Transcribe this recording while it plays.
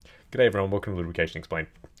G'day everyone, welcome to Lubrication Explained.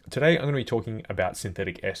 Today I'm going to be talking about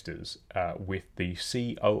synthetic esters with the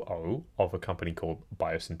COO of a company called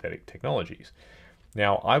Biosynthetic Technologies.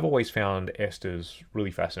 Now, I've always found esters really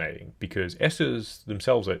fascinating because esters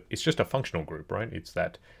themselves, it's just a functional group, right? It's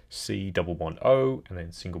that C double bond O and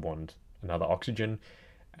then single bond another oxygen.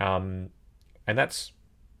 And that's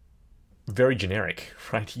very generic,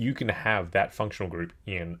 right? You can have that functional group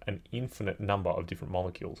in an infinite number of different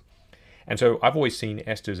molecules. And so I've always seen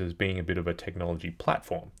esters as being a bit of a technology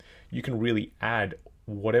platform. You can really add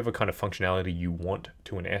whatever kind of functionality you want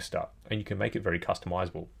to an ester, and you can make it very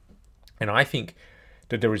customizable. And I think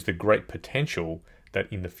that there is the great potential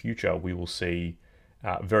that in the future we will see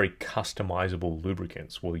very customizable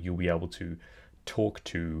lubricants where you'll be able to talk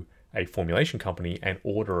to a formulation company and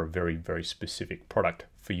order a very, very specific product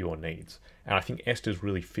for your needs. And I think esters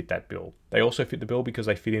really fit that bill. They also fit the bill because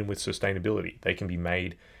they fit in with sustainability. They can be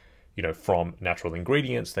made from natural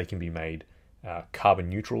ingredients. They can be made carbon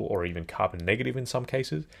neutral or even carbon negative in some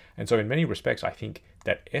cases. And so in many respects, I think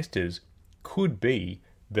that esters could be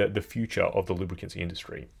the future of the lubricants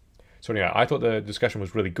industry. So anyway, I thought the discussion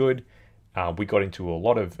was really good. We got into a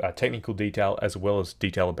lot of technical detail as well as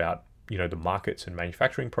detail about the markets and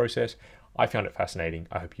manufacturing process. I found it fascinating.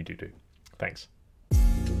 I hope you do too. Thanks.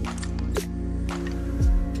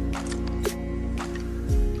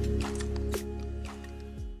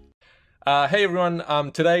 Hey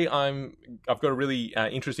everyone, today I've got a really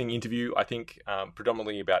interesting interview, I think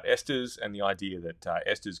predominantly about esters and the idea that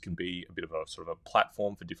esters can be a bit of a sort of a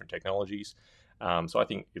platform for different technologies. So I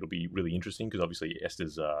think it'll be really interesting because obviously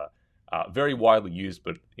esters are very widely used,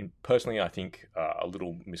 but personally I think a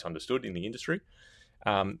little misunderstood in the industry.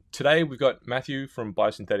 Today we've got Matthew from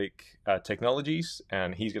Biosynthetic Technologies,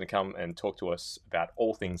 and he's going to come and talk to us about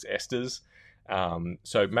all things esters.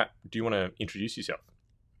 So Matt, do you want to introduce yourself?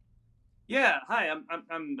 Yeah, hi,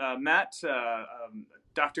 I'm Matt,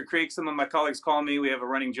 Dr. Kriech. Some of my colleagues call me. We have a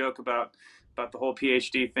running joke about the whole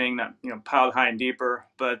PhD thing, not piled high and deeper.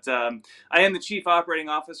 But I am the Chief Operating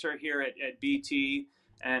Officer here at BT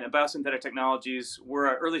and at Biosynthetic Technologies. We're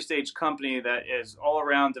an early stage company that is all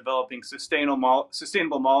around developing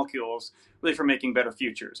sustainable molecules, really for making better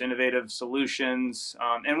futures, innovative solutions.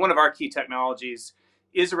 And one of our key technologies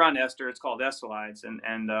is around ester. It's called esterides,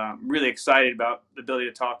 and really excited about the ability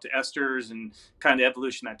to talk to esters and kind of the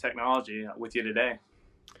evolution of that technology with you today.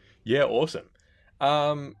 Yeah, awesome.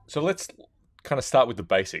 So let's kind of start with the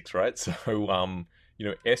basics, right? So,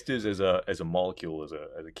 esters as a molecule, as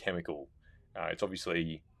a chemical, it's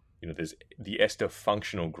obviously there's the ester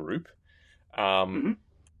functional group, Mm-hmm.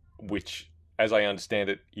 which, as I understand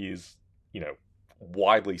it, is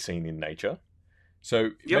widely seen in nature.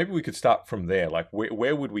 So Yep. maybe we could start from there. Like,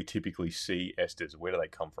 where would we typically see esters? Where do they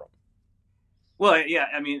come from? Well, yeah,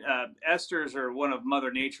 I mean, esters are one of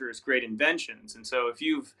Mother Nature's great inventions, and so if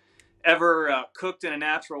you've ever cooked in a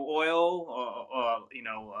natural oil,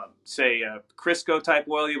 say Crisco type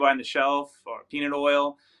oil you buy on the shelf, or peanut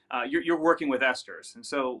oil, you're working with esters. And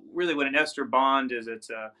so, really, what an ester bond is,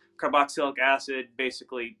 it's a carboxylic acid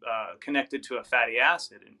basically connected to a fatty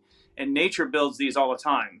acid, and nature builds these all the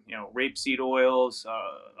time. Rapeseed oils,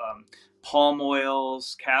 palm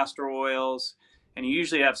oils, castor oils, and you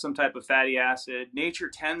usually have some type of fatty acid. Nature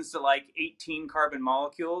tends to like 18 carbon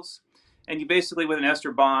molecules, and you basically, with an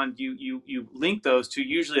ester bond, you link those to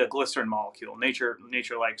usually a glycerin molecule. Nature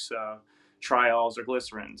likes triols or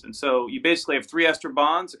glycerins, and so you basically have three ester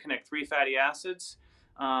bonds that connect three fatty acids.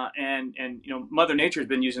 And Mother Nature has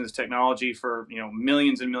been using this technology for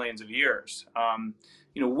millions and millions of years.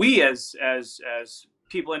 We as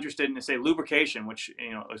people interested in, say, lubrication, which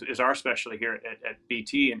is our specialty here at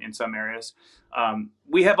BT in some areas,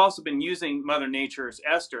 we have also been using Mother Nature's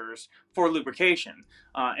esters for lubrication.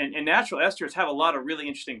 And natural esters have a lot of really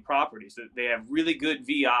interesting properties. They have really good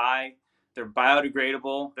VI. They're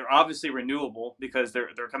biodegradable. They're obviously renewable because they're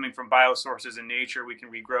coming from biosources in nature. We can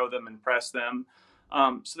regrow them and press them.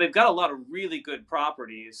 So they've got a lot of really good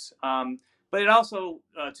properties. But it also,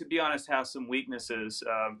 to be honest, has some weaknesses.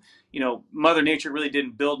 Mother Nature really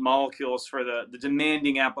didn't build molecules for the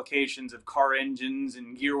demanding applications of car engines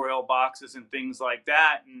and gear oil boxes and things like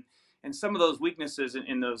that. And some of those weaknesses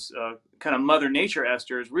in those kind of Mother Nature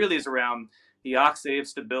esters really is around the oxidative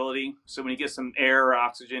stability. So when you get some air or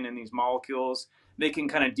oxygen in these molecules, they can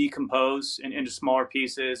kind of decompose into smaller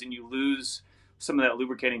pieces, and you lose some of that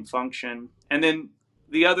lubricating function. And then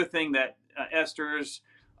the other thing that esters,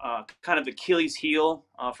 kind of Achilles heel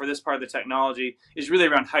for this part of the technology, is really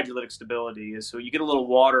around hydrolytic stability. So you get a little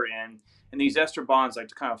water in, and these ester bonds like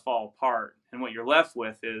to kind of fall apart, and what you're left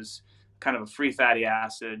with is kind of a free fatty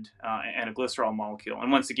acid and a glycerol molecule.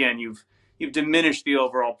 And once again, you've you've diminished the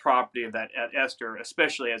overall property of that ester,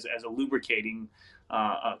 especially as a lubricating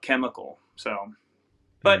chemical. So,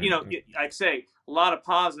 but Mm. I'd say a lot of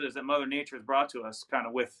positives that Mother Nature has brought to us, kind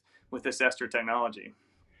of with this ester technology.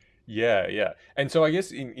 Yeah, yeah. And so I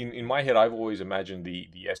guess in my head, I've always imagined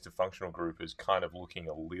the ester functional group as kind of looking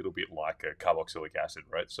a little bit like a carboxylic acid,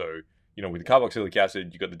 right? So, with the carboxylic acid,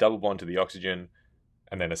 you've got the double bond to the oxygen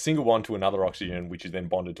and then a single bond to another oxygen, which is then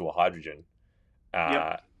bonded to a hydrogen.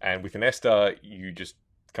 Yep. And with an ester, you just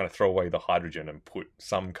kind of throw away the hydrogen and put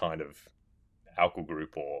some kind of alkyl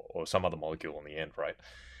group or some other molecule on the end, right?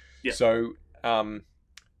 Yeah. So now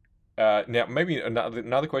maybe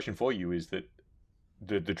another question for you is that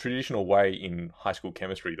the traditional way in high school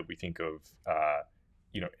chemistry that we think of,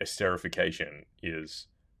 esterification is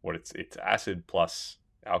what it's acid plus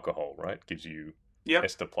alcohol, right? Gives you Yep.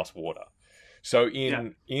 ester plus water. So Yeah.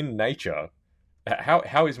 in nature,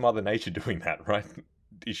 how is Mother Nature doing that, right?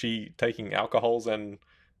 Is she taking alcohols and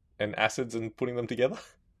acids and putting them together?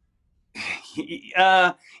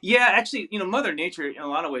 Yeah, actually, Mother Nature in a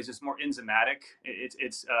lot of ways is more enzymatic.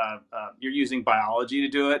 You're using biology to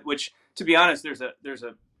do it, which, to be honest, there's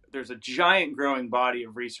a giant growing body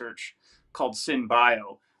of research called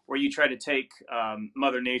SynBio, where you try to take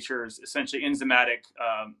Mother Nature's essentially enzymatic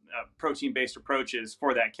protein-based approaches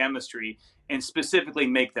for that chemistry and specifically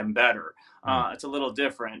make them better. Mm. It's a little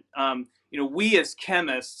different. We as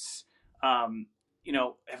chemists.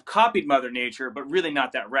 Have copied Mother Nature, but really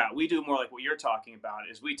not that route. We do more like what you're talking about.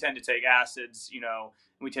 Is we tend to take acids,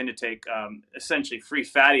 we tend to take essentially free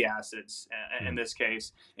fatty acids in Mm. this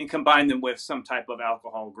case, and combine them with some type of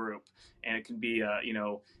alcohol group. And it can be,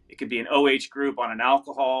 it could be an OH group on an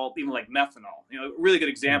alcohol, even like methanol. A really good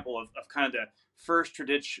Mm. example of kind of the first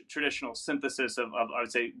traditional synthesis of I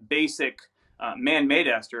would say basic man-made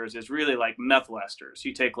esters is really like methyl esters.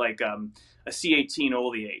 You take like a C18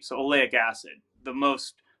 oleate, so oleic acid,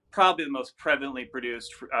 probably the most prevalently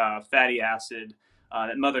produced fatty acid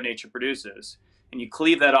that Mother Nature produces, and you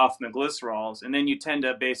cleave that off in the glycerols, and then you tend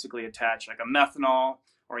to basically attach like a methanol,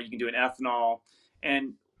 or you can do an ethanol.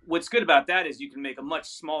 And what's good about that is you can make a much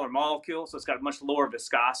smaller molecule, so it's got much lower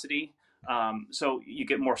viscosity. So you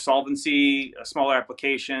get more solvency, smaller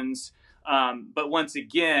applications. But once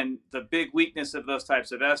again, the big weakness of those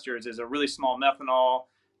types of esters is a really small methanol.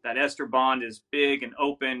 That ester bond is big and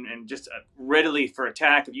open and just readily for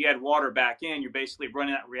attack. If you add water back in, you're basically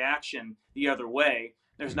running that reaction the other way.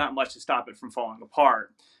 There's Mm. not much to stop it from falling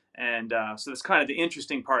apart. And so that's kind of the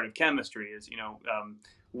interesting part of chemistry is,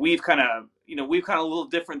 we've kind of a little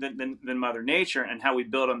different than Mother Nature and how we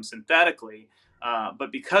build them synthetically.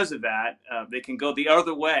 But because of that, they can go the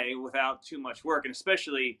other way without too much work, and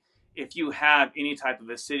especially if you have any type of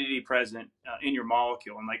acidity present in your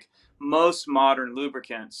molecule. And like most modern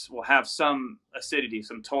lubricants will have some acidity,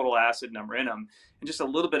 some total acid number in them, and just a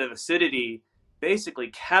little bit of acidity basically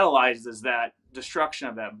catalyzes that destruction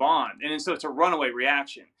of that bond. And so it's a runaway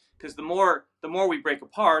reaction because the more we break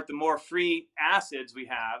apart, the more free acids we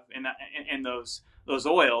have in those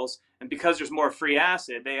oils, and because there's more free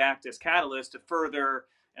acid, they act as catalysts to further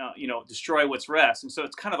destroy what's rest. And so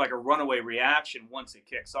it's kind of like a runaway reaction once it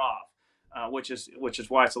kicks off, which is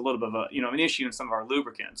why it's a little bit of an issue in some of our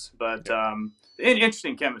lubricants. But Yep.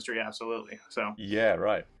 interesting chemistry, absolutely. So Yeah,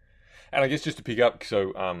 right. And I guess just to pick up,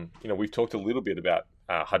 so we've talked a little bit about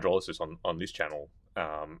hydrolysis on this channel,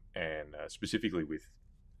 and specifically with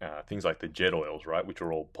things like the jet oils, right, which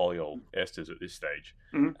are all polyol esters at this stage.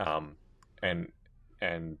 mhm. Um, and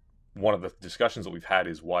and one of the discussions that we've had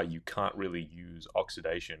is why you can't really use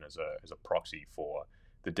oxidation as a proxy for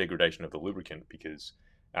the degradation of the lubricant because,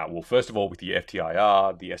 well, first of all, with the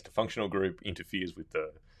FTIR, the ester functional group interferes with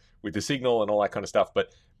the signal and all that kind of stuff.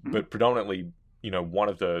 But Mhm. predominantly, one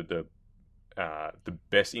of the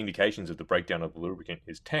best indications of the breakdown of the lubricant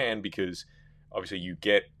is tan because obviously you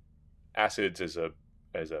get acids as a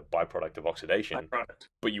byproduct of oxidation, Byproduct.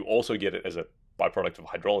 but you also get it as a byproduct of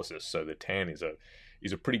hydrolysis. So the tan is a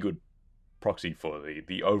pretty good proxy for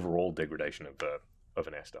the overall degradation of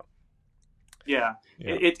an ester. Yeah,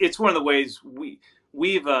 Yeah. it's one of the ways we've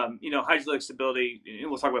hydrolytic stability. And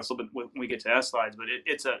we'll talk about this a little bit when we get to S slides, but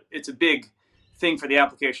it's a big thing for the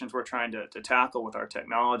applications we're trying to tackle with our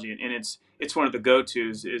technology, and it's one of the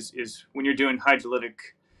go-tos is when you're doing hydrolytic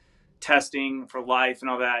testing for life and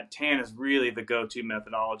all that. TAN is really the go-to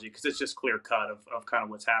methodology because it's just clear cut of kind of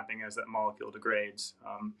what's happening as that molecule degrades.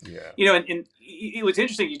 Yeah. And it was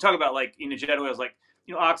interesting. You talk about like jet oils, like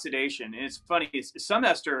oxidation, and it's funny. Some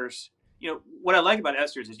esters. What I like about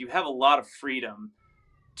esters is you have a lot of freedom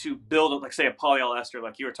to build, like say a polyol ester,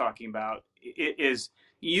 like you were talking about. It is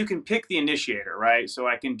you can pick the initiator, right? So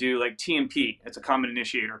I can do like TMP, it's a common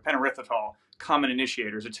initiator, penerythritol, common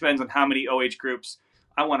initiators. It depends on how many OH groups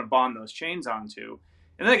I want to bond those chains onto.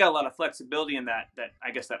 And then I got a lot of flexibility in that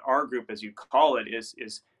I guess that R group, as you call it,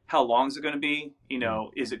 is how long is it going to be?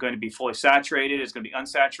 Is it going to be fully saturated? Is it going to be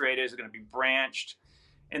unsaturated? Is it going to be branched?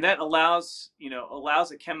 And that allows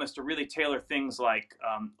a chemist to really tailor things like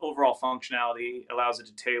overall functionality. Allows it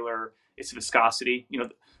to tailor its viscosity.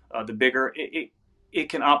 The bigger it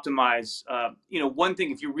can optimize. One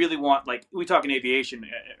thing, if you really want, like we talked in aviation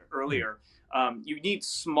earlier, you need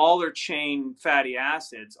smaller chain fatty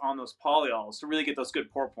acids on those polyols to really get those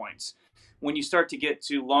good pour points. When you start to get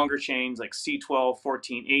to longer chains like C12,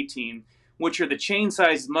 14, 18, which are the chain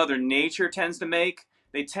sizes Mother Nature tends to make,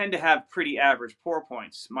 they tend to have pretty average pour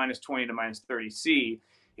points, minus 20 to minus 30 C.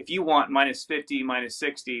 If you want minus 50, minus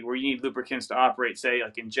 60, where you need lubricants to operate, say,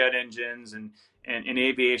 like in jet engines and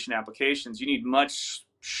aviation applications, you need much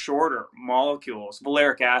shorter molecules.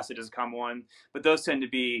 Valeric acid is a common one, but those tend to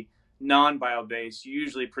be non-bio-based,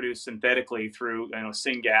 usually produced synthetically through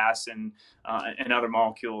syngas and other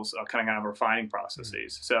molecules coming out of refining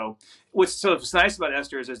processes. So what's nice about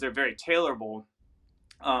esters is they're very tailorable.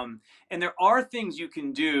 And there are things you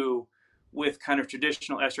can do with kind of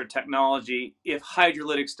traditional ester technology if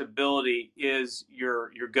hydrolytic stability is your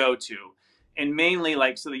go-to. And mainly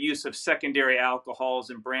the use of secondary alcohols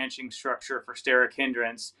and branching structure for steric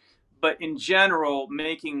hindrance. But in general,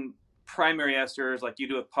 making primary esters like you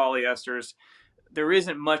do with polyesters, there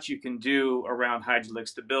isn't much you can do around hydrolytic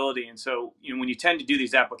stability. And so, when you tend to do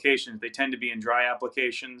these applications, they tend to be in dry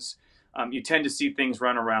applications. You tend to see things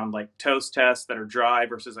run around like toast tests that are dry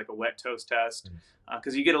versus like a wet toast test,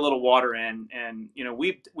 because you get a little water in, and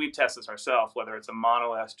we've tested this ourselves, whether it's a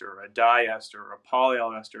monoester, a diester, a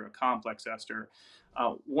polyol ester, a complex ester.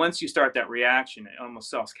 Once you start that reaction, it almost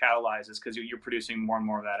self-catalyzes because you're producing more and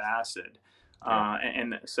more of that acid,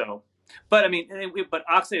 and so. But but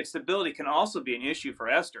oxidative stability can also be an issue for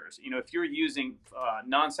esters. If you're using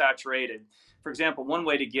non-saturated, for example, one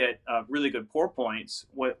way to get really good pour points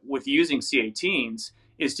with using C18s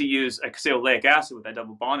is to use, say, oleic acid with that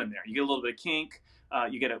double bond in there. You get a little bit of kink.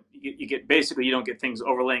 You get basically, you don't get things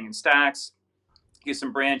overlaying in stacks. You get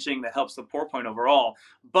some branching that helps the pour point overall,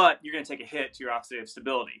 but you're going to take a hit to your oxidative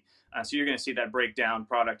stability. So you're going to see that breakdown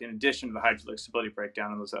product in addition to the hydrolytic stability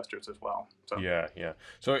breakdown in those esters as well. So. Yeah.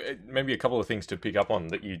 So maybe a couple of things to pick up on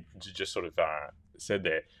that you just sort of said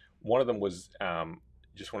there. One of them was,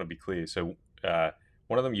 just want to be clear. So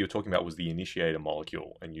one of them you were talking about was the initiator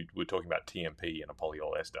molecule, and you were talking about TMP and a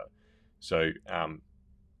polyol ester. So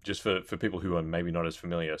just for people who are maybe not as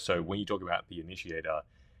familiar, so when you talk about the initiator,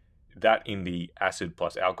 that in the acid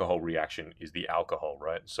plus alcohol reaction is the alcohol,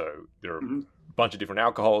 right? So there are a bunch of different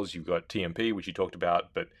alcohols. You've got TMP, which you talked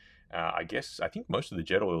about, but I think most of the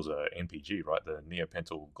jet oils are NPG, right? The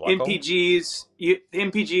neopentyl glycol.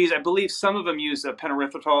 NPGs, I believe some of them use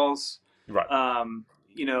penerythritols. Right.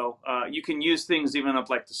 You can use things even up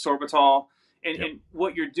like the sorbitol. And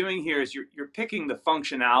what you're doing here is you're picking the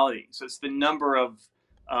functionality. So it's the number of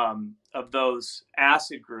those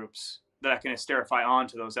acid groups that I can esterify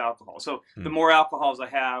onto those alcohols. So the more alcohols I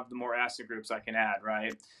have, the more acid groups I can add,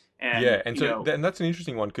 right? And that's an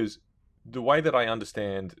interesting one, because the way that I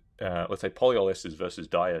understand, let's say, polyol esters versus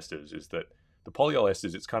diesters is that the polyol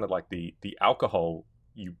esters, it's kind of like the alcohol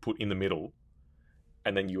you put in the middle,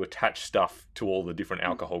 and then you attach stuff to all the different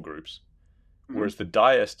alcohol groups. Whereas the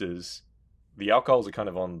diesters, the alcohols are kind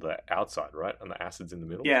of on the outside, right? And the acids in the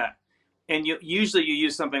middle. Yeah. And usually you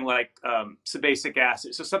use something like sebacic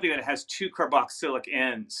acid, so something that has two carboxylic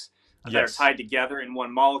ends that are tied together in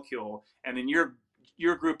one molecule, and then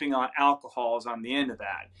you're grouping on alcohols on the end of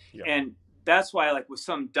that. Yeah. And that's why, like with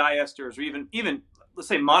some diesters, or even let's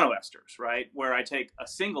say monoesters, right, where I take a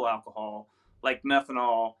single alcohol like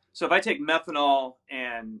methanol. So if I take methanol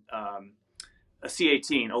and a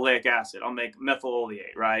C18, oleic acid, I'll make methyl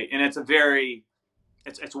oleate, right? And it's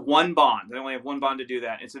it's one bond. I only have one bond to do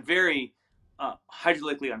that. It's a very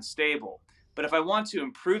hydrolytically unstable. But if I want to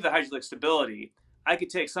improve the hydrolytic stability, I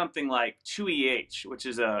could take something like 2EH, which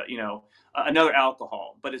is another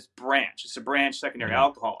alcohol, but it's branched. It's a branched secondary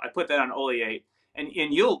alcohol. I put that on oleate, and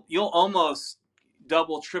you'll almost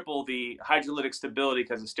double, triple the hydrolytic stability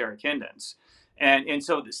because of steric hindrance. And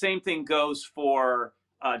so the same thing goes for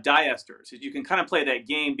diesters. You can kind of play that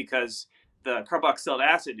game because the carboxylic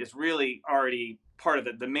acid is really already part of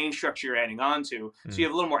the main structure you're adding on to. So you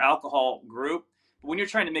have a little more alcohol group. But when you're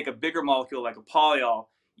trying to make a bigger molecule like a polyol,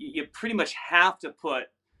 you pretty much have to put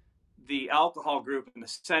the alcohol group in the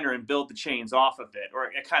center and build the chains off of it, or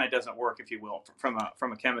it kind of doesn't work, if you will, from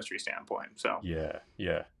a chemistry standpoint. So Yeah,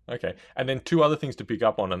 yeah. Okay. And then two other things to pick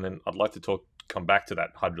up on, and then I'd like to come back to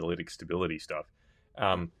that hydrolytic stability stuff.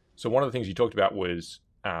 So one of the things you talked about was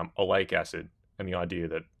oleic acid and the idea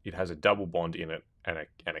that it has a double bond in it and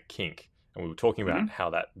a kink. And we were talking about how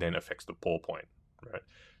that then affects the pour point, right?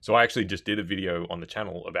 So I actually just did a video on the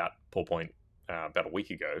channel about pour point about a week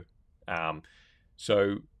ago.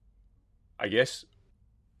 So I guess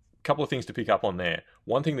a couple of things to pick up on there.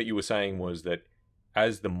 One thing that you were saying was that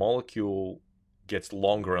as the molecule gets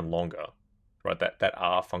longer and longer, right, that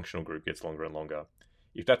R functional group gets longer and longer,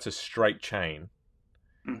 if that's a straight chain,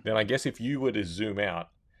 then I guess if you were to zoom out,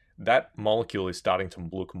 that molecule is starting to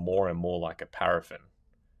look more and more like a paraffin,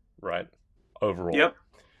 right? Overall. Yep.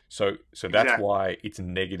 So that's why it's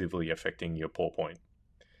negatively affecting your pour point.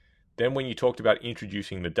 Then when you talked about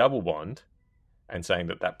introducing the double bond and saying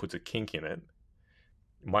that puts a kink in it,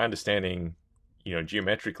 my understanding,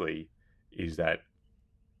 geometrically, is that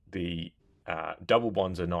the double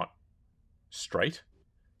bonds are not straight.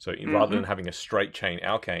 So rather than having a straight chain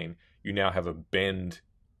alkane, you now have a bend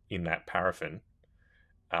in that paraffin.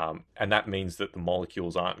 And that means that the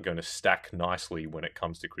molecules aren't going to stack nicely when it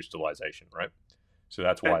comes to crystallization, right? So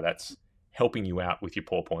that's why that's helping you out with your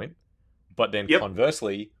pour point. But then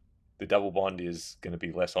conversely, the double bond is going to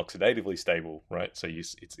be less oxidatively stable, right? So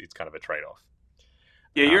it's kind of a trade-off.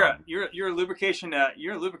 Yeah, you're a lubrication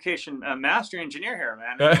master engineer here,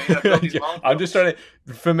 man. I'm just trying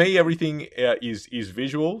to. For me, everything is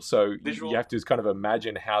visual, so Visual. You have to kind of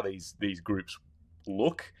imagine how these groups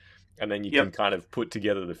look, and then you can kind of put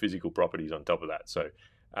together the physical properties on top of that. So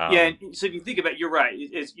so if you think about it, you're right.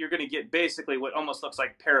 You're going to get basically what almost looks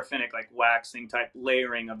like paraffinic, like waxing type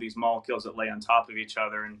layering of these molecules that lay on top of each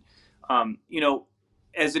other. And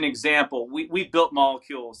as an example, we built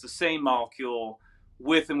molecules, the same molecule,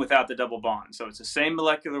 with and without the double bond. So it's the same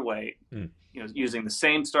molecular weight, using the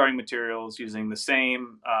same starting materials, using the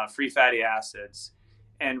same free fatty acids,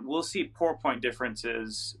 and we'll see pour point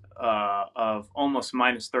differences of almost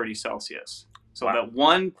minus 30 Celsius. So that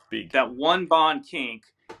one bond kink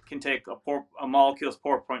can take a molecule's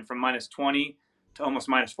pour point from minus 20 to almost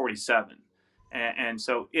minus 47. And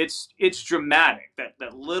so it's dramatic,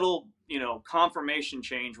 that little conformation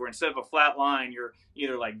change, where instead of a flat line you're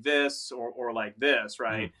either like this or like this,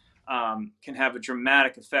 right? Can have a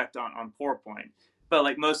dramatic effect on pour point. But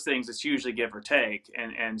like most things, it's usually give or take,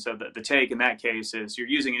 and so the take in that case is you're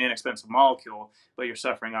using an inexpensive molecule, but you're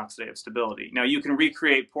suffering oxidative stability. Now you can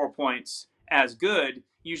recreate pour points as good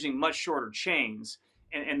using much shorter chains,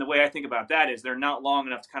 and the way I think about that is they're not long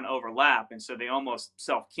enough to kind of overlap, and so they almost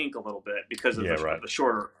self kink a little bit because of the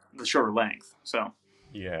shorter length. So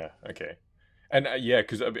okay, and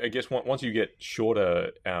because I guess once you get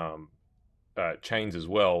shorter chains as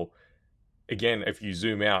well, again, if you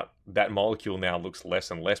zoom out, that molecule now looks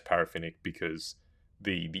less and less paraffinic because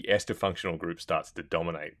the ester functional group starts to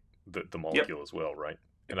dominate the molecule as well, right?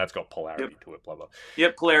 And that's got polarity to it, blah, blah.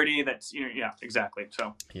 Yep, polarity, that's, exactly.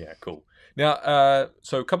 So yeah, cool. Now,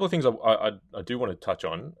 so a couple of things I do want to touch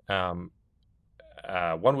on.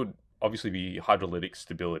 One would obviously be hydrolytic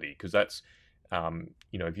stability, because that's,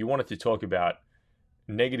 if you wanted to talk about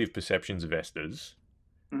negative perceptions of esters,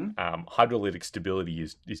 hydrolytic stability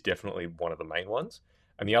is definitely one of the main ones.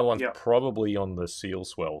 And the other one's probably on the seal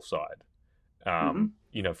swell side.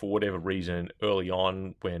 For whatever reason, early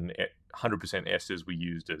on when 100% esters were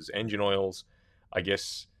used as engine oils, I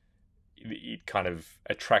guess it kind of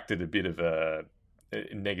attracted a bit of a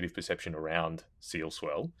negative perception around seal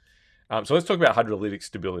swell. So let's talk about hydrolytic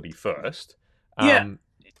stability first.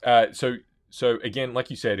 So again,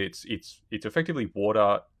 like you said, it's effectively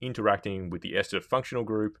water interacting with the ester functional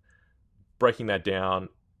group, breaking that down,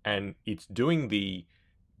 and it's doing the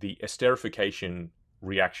esterification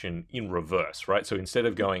reaction in reverse, right? So instead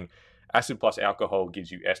of going acid plus alcohol gives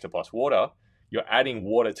you ester plus water, you're adding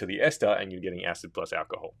water to the ester and you're getting acid plus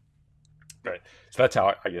alcohol. Right. So that's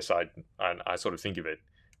how I guess I sort of think of it.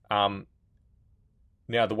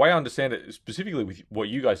 Now, the way I understand it, specifically with what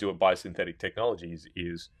you guys do at Biosynthetic Technologies,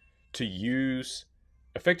 is to use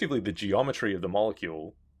effectively the geometry of the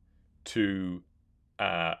molecule to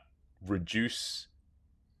reduce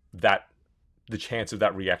the chance of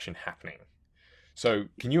that reaction happening. So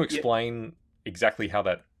can you explain exactly how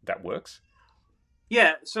that works?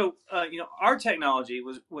 Yeah, so our technology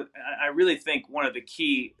was I really think one of the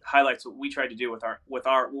key highlights what we tried to do with our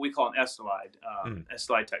what we call an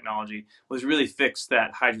Estelide technology was really fix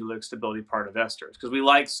that hydrolytic stability part of esters, because we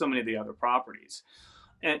like so many of the other properties.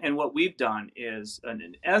 And what we've done is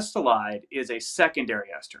an estolide is a secondary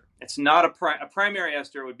ester. It's not a primary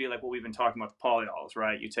ester would be like what we've been talking about, the polyols,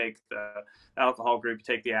 right? You take the alcohol group, you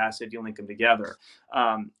take the acid, you link them together.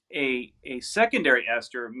 A secondary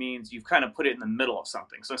ester means you've kind of put it in the middle of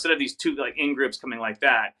something. So instead of these two like in groups coming like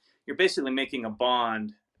that, you're basically making a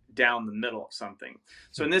bond down the middle of something.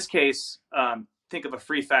 So in this case, think of a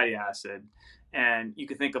free fatty acid. And you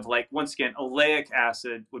could think of, like, once again, oleic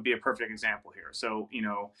acid would be a perfect example here. So,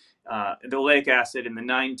 the oleic acid in the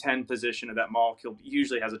 9-10 position of that molecule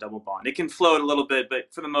usually has a double bond. It can float a little bit, but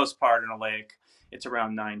for the most part in oleic, it's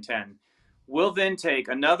around 9-10. We'll then take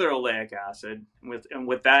another oleic acid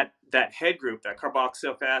with that head group, that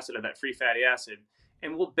carboxylic acid or that free fatty acid,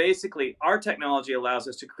 and we'll basically, our technology allows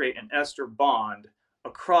us to create an ester bond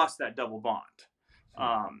across that double bond.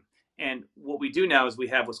 And what we do now is we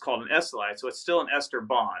have what's called an estolide. So it's still an ester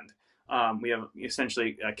bond. We have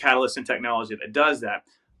essentially a catalyst and technology that does that.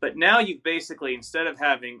 But now you've basically, instead of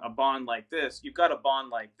having a bond like this, you've got a bond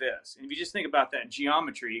like this. And if you just think about that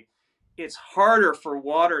geometry, it's harder for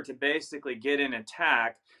water to basically get in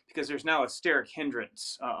attack because there's now a steric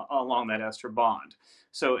hindrance along that ester bond.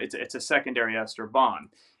 So it's a secondary ester bond.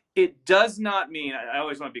 It does not mean, I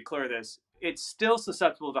always want to be clear of this, it's still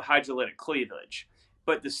susceptible to hydrolytic cleavage.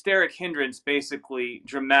 But the steric hindrance basically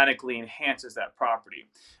dramatically enhances that property.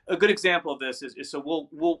 A good example of this is so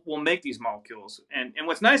we'll make these molecules, and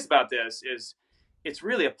what's nice about this is it's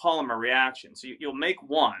really a polymer reaction. So you'll make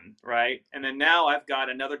one, right, and then now I've got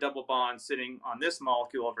another double bond sitting on this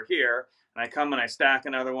molecule over here, and I come and I stack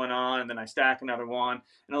another one on, and then I stack another one,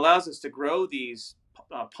 and it allows us to grow these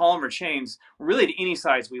polymer chains really to any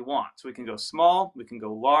size we want. So we can go small, we can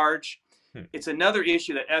go large. It's another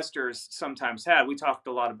issue that esters sometimes have. We talked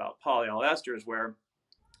a lot about polyol esters, where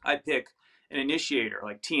I pick an initiator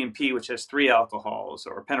like TMP, which has 3 alcohols,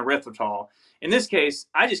 or penerythritol. In this case,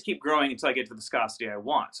 I just keep growing until I get to the viscosity I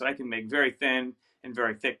want. So I can make very thin and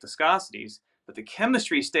very thick viscosities, but the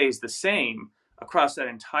chemistry stays the same across that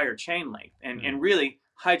entire chain length. And really,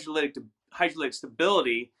 hydrolytic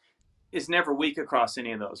stability is never weak across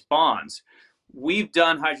any of those bonds. We've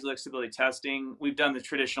done hydrolytic stability testing. We've done the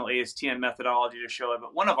traditional ASTM methodology to show it,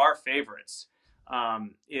 but one of our favorites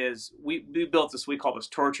is we built this, we call this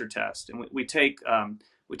torture test, and we take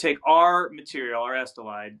our material, our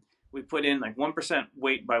estolide, we put in like 1%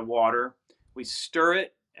 weight by water, we stir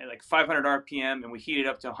it at like 500 RPM, and we heat it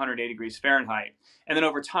up to 180 degrees Fahrenheit, and then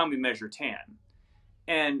over time we measure tan,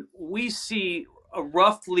 and we see a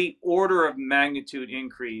roughly order of magnitude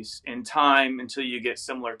increase in time until you get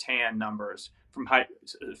similar tan numbers from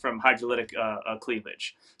hydrolytic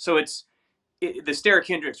cleavage. So the steric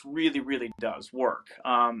hindrance really does work,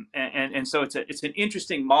 and so it's an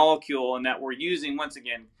interesting molecule in that we're using, once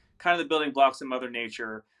again, kind of the building blocks of Mother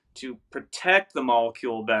Nature to protect the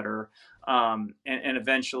molecule better, and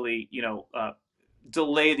eventually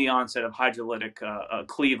delay the onset of hydrolytic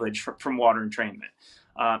cleavage from water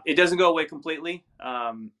entrainment. It doesn't go away completely,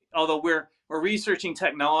 although we're researching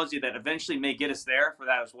technology that eventually may get us there for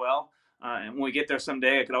that as well. And when we get there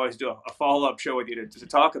someday, I could always do a follow-up show with you to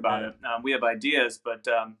talk about it. We have ideas, but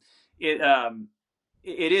it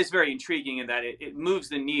is very intriguing in that it moves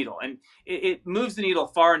the needle. And it moves the needle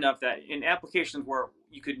far enough that in applications where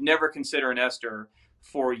you could never consider an ester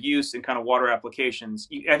for use in kind of water applications,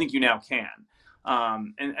 I think you now can.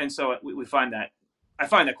 And so we find that, I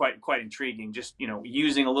find that quite intriguing, just,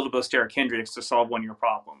 using a little bit of steric hindrance to solve one of your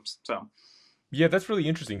problems. So. Yeah, that's really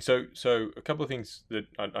interesting. So a couple of things that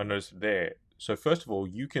I noticed there. So first of all,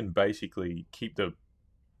 you can basically keep the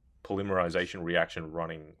polymerization reaction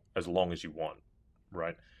running as long as you want,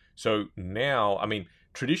 right? So now, I mean,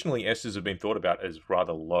 traditionally esters have been thought about as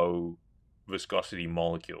rather low viscosity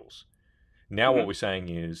molecules. Now what we're saying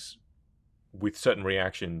is, with certain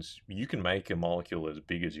reactions, you can make a molecule as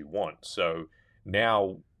big as you want. So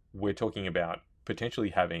now we're talking about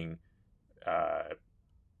potentially having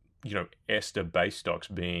ester base stocks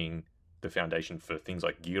being the foundation for things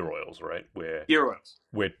like gear oils, right? Where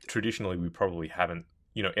traditionally we probably haven't,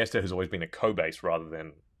 ester has always been a co-base rather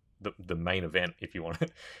than the main event, if you want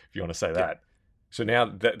to say that. So now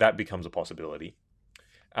that becomes a possibility.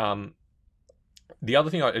 The other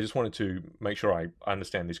thing I just wanted to make sure I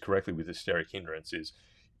understand this correctly with the steric hindrance is,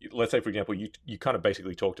 let's say, for example, you kind of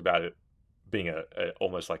basically talked about it being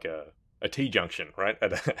almost like a T-junction, right?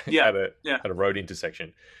 At a road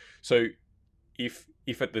intersection. So if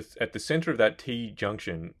at the center of that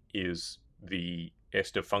T-junction is the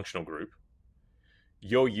ester functional group,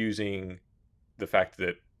 you're using the fact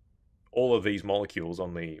that all of these molecules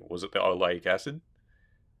on the oleic acid?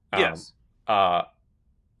 Yes. That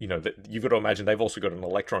you've got to imagine they've also got an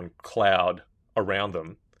electron cloud around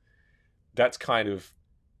them, that's kind of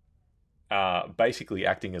basically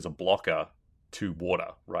acting as a blocker to water,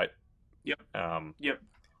 right? Yep. Um, Yep.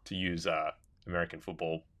 to use American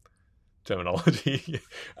football terminology.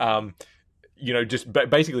 um, just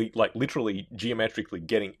basically, like, literally geometrically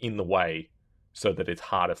getting in the way so that it's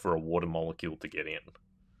harder for a water molecule to get in.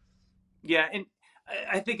 Yeah, and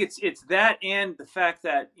I think it's that, and the fact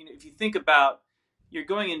that if you think about, you're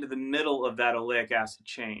going into the middle of that oleic acid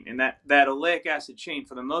chain, and that oleic acid chain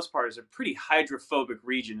for the most part is a pretty hydrophobic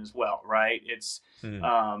region as well, right? It's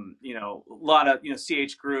Mm, a lot of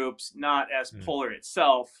CH groups, not as mm, polar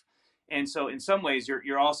itself, and so in some ways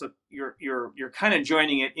you're also you're kind of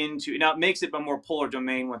joining it into, now it makes it a more polar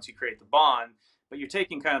domain once you create the bond, but you're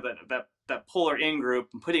taking kind of that polar in group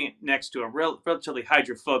and putting it next to a relatively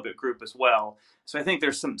hydrophobic group as well. So I think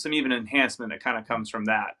there's some even enhancement that kind of comes from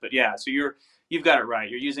that. But yeah, so you've got it right.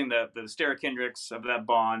 You're using the stereochondrics of that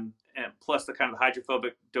bond, and plus the kind of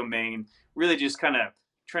hydrophobic domain, really just kind of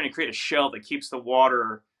trying to create a shell that keeps the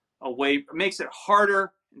water away, makes it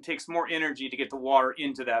harder and takes more energy to get the water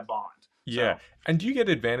into that bond. yeah. So And do you get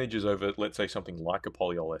advantages over, let's say, something like a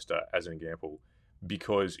polyol ester, as an example,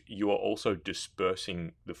 because you are also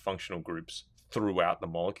dispersing the functional groups throughout the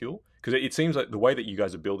molecule? Because it seems like the way that you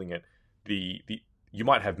guys are building it, the you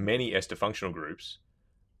might have many ester functional groups,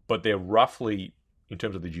 but they're roughly, in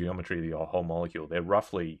terms of the geometry of the whole molecule, they're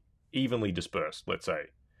roughly evenly dispersed, let's say.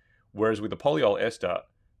 Whereas with the polyol ester,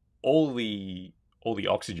 all the all the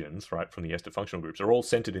oxygens, right, from the ester functional groups are all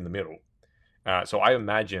centered in the middle. So I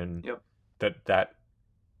imagine yep. that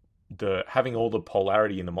the having all the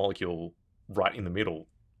polarity in the molecule right in the middle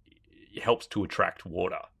helps to attract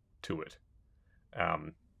water to it.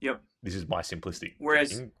 Um, Yep. this is my simplistic Whereas,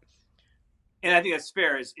 thinking. and I think that's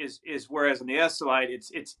fair, is whereas on the S slide,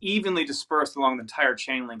 it's evenly dispersed along the entire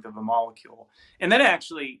chain length of the molecule, and that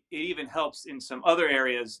actually it even helps in some other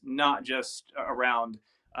areas, not just around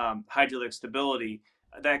hydrolytic stability.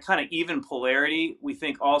 That kind of even polarity, we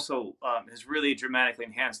think, also has really dramatically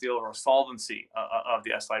enhanced the overall solvency of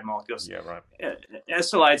the S slide molecules. Yeah, right.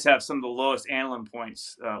 Esterides have some of the lowest aniline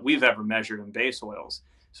points we've ever measured in base oils.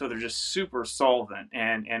 So they're just super solvent,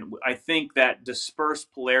 and I think that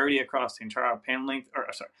dispersed polarity across the entire chain length,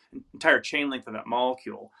 entire chain length of that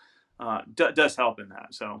molecule, does help in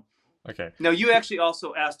that. So Okay. now you actually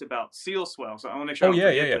also asked about seal swell, so I want to make sure Oh I don't yeah,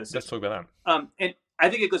 yeah, forget yeah. this. Let's talk about And I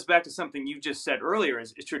think it goes back to something you just said earlier: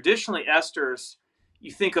 is traditionally esters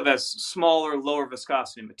you think of as smaller, lower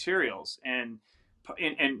viscosity materials, and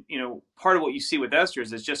part of what you see with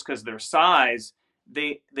esters is just because their size,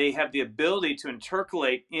 they have the ability to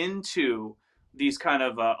intercalate into these kind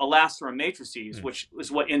of elastomer matrices, that. which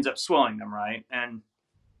is what ends up swelling them, right? And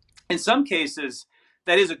in some cases,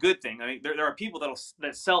 that is a good thing. I mean, there are people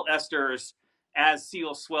that sell esters as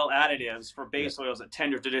seal swell additives for Yeah. base oils that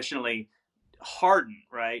tend to traditionally harden,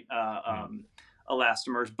 right? Mm.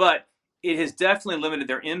 Elastomers, but it has definitely limited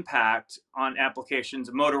their impact on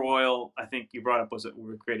applications. Motor oil, I think you brought up, was a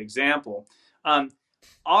great example. Um,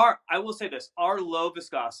 I will say this: our low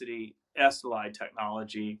viscosity Estelide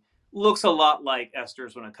technology looks a lot like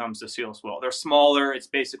esters when it comes to seal swell. They're smaller. It's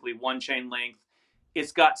basically one chain length.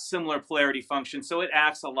 It's got similar polarity function, so it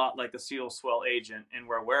acts a lot like a seal swell agent, and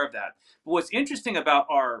we're aware of that. But what's interesting about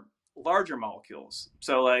our larger molecules,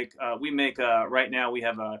 so like we make right now we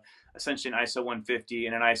have essentially an ISO 150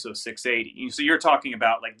 and an ISO 680. So you're talking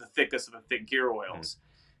about like the thickest of the thick gear Mm. oils,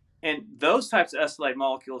 and those types of Estelide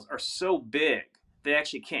molecules are so big they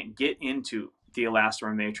actually can't get into the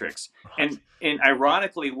elastomer matrix. Right. And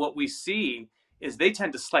ironically, what we see is they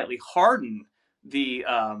tend to slightly harden the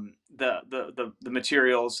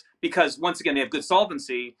materials, because once again they have good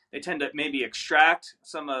solvency. They tend to maybe extract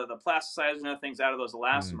some of the plasticizers and other things out of those Mm.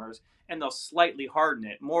 elastomers, and they'll slightly harden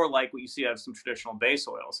it, more like what you see out of some traditional base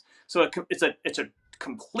oils. So it's a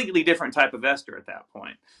completely different type of ester at that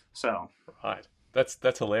point. So Right.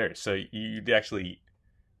 That's hilarious. So you actually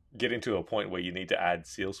get into a point where you need to add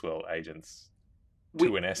seal swell agents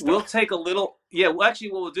to an ester. we'll take a little, yeah, well,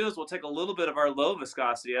 actually what we'll do is we'll take a little bit of our low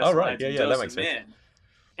viscosity Oh right, esterides yeah, and yeah, that dose makes them sense.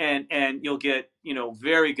 in, and you'll get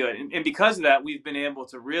very good, and because of that we've been able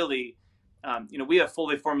to really we have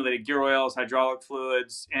fully formulated gear oils, hydraulic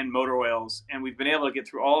fluids, and motor oils, and we've been able to get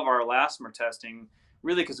through all of our elastomer testing,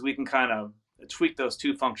 really because we can kind of tweak those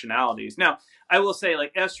two functionalities. Now, I will say,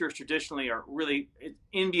 like, esters traditionally are really,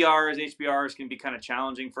 NBRs, HBRs can be kind of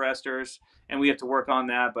challenging for esters, and we have to work on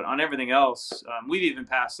that. But on everything else, we've even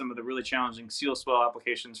passed some of the really challenging seal swell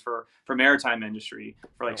applications for maritime industry,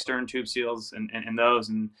 for like Oh, stern tube seals and those,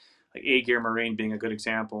 and like A Gear Marine being a good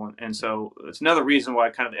example. And so it's another reason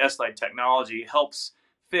why kind of the S-Lite technology helps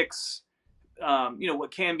fix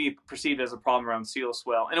what can be perceived as a problem around seal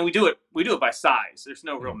swell, and we do it by size. There's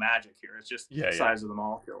no real Mm. magic here. It's just Yeah, yeah. size of the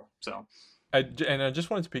molecule. So And I just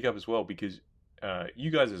wanted to pick up as well because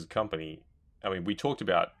you guys as a company, I mean, we talked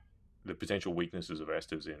about the potential weaknesses of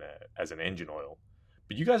esters as an engine oil,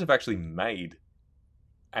 but you guys have actually made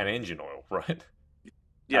an engine oil, right?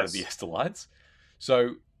 Out of the yes. ester lights.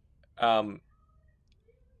 So, um,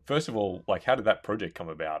 first of all, like, how did that project come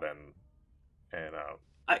about? And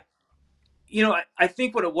I I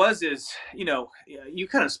think what it was is, you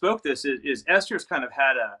kind of spoke this is esters kind of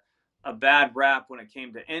had a bad rap when it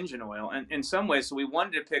came to engine oil, and in some ways, so we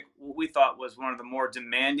wanted to pick what we thought was one of the more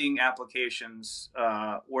demanding applications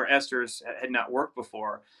where esters had not worked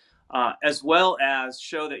before, as well as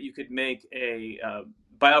show that you could make a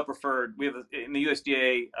biopreferred. We have in the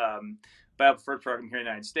USDA. Biopreferred program here in the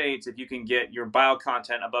United States, if you can get your bio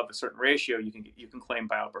content above a certain ratio, you can claim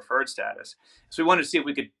biopreferred status. So we wanted to see if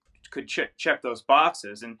we could check those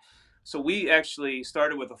boxes. And so we actually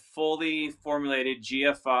started with a fully formulated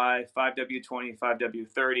GFI 5W20,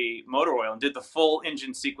 5W30 motor oil and did the full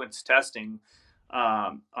engine sequence testing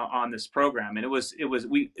on this program. And it was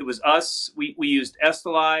us. We used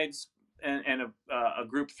estalides and a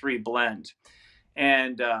Group 3 blend,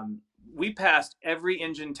 and we passed every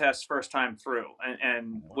engine test first time through,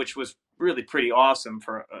 and which was really pretty awesome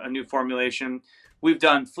for a new formulation. We've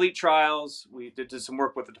done fleet trials. We did some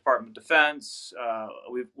work with the Department of Defense.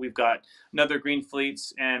 We've got another green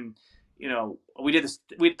fleets, and we did this.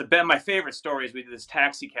 My favorite story is we did this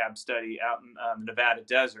taxi cab study out in the Nevada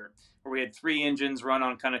desert, where we had 3 engines run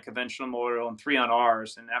on kind of conventional motor oil and 3 on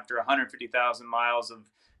ours. And after 150,000 miles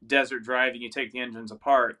of desert driving, you take the engines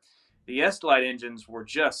apart. The Estelite engines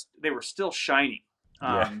they were still shiny.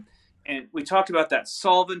 yeah, And we talked about that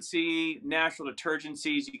solvency, natural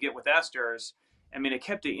detergencies you get with esters. I mean, it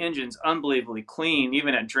kept the engines unbelievably clean,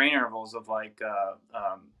 even at drain intervals of like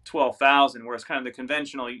 12,000, whereas kind of the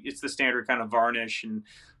conventional, it's the standard kind of varnish and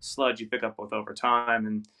sludge you pick up with over time.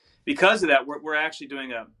 And because of that, we're actually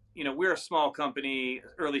doing we're a small company,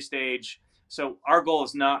 early stage. So our goal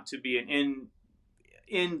is not to be an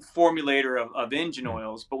in formulator of engine mm,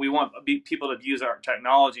 oils, but we want people to use our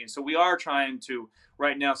technology. And so we are trying to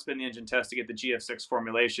right now spin the engine test to get the GF6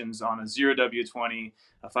 formulations on a 0W20,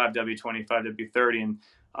 a 5W20, 5W30.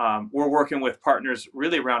 And we're working with partners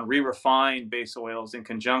really around re-refined base oils in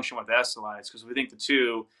conjunction with estalides, because we think the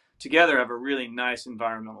two together have a really nice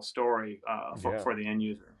environmental story yeah. for the end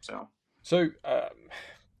user. So,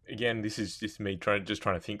 again, this is just me trying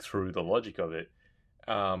to think through the logic of it.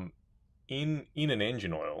 Um, in an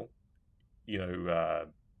engine oil,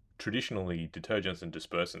 traditionally detergents and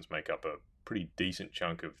dispersants make up a pretty decent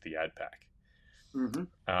chunk of the ad pack.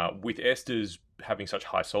 Mm-hmm. With esters having such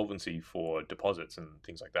high solvency for deposits and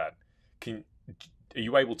things like that, are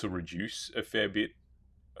you able to reduce a fair bit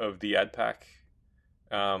of the ad pack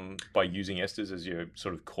by using esters as your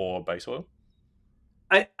sort of core base oil?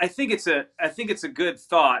 I think it's a good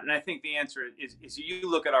thought, and I think the answer is you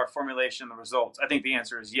look at our formulation and the results. I think the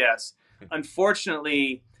answer is yes.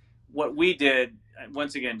 Unfortunately, what we did,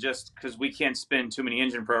 once again, just because we can't spin too many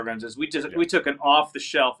engine programs, is we took an off the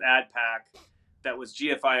shelf ad pack that was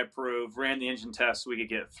GFI approved, ran the engine test so we could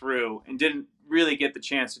get through, and didn't really get the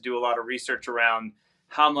chance to do a lot of research around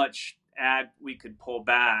how much ad we could pull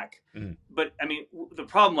back. Mm. But I mean, the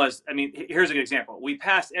problem was, here's a good example. We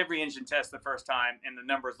passed every engine test the first time and the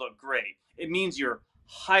numbers look great. It means you're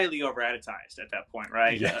highly over additized at that point,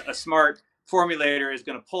 right? Yeah. A smart formulator is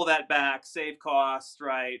going to pull that back, save costs,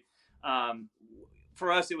 right?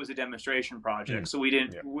 For us, it was a demonstration project, so we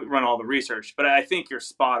didn't run all the research. But I think you're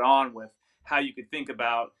spot on with how you could think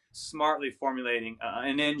about smartly formulating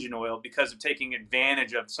an engine oil because of taking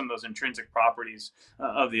advantage of some of those intrinsic properties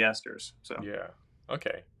of the esters. So Yeah.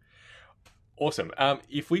 Okay. Awesome.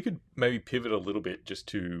 If we could maybe pivot a little bit just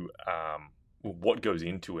to what goes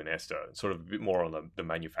into an ester, sort of a bit more on the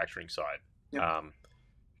manufacturing side. yeah.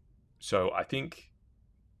 So I think,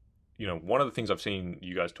 one of the things I've seen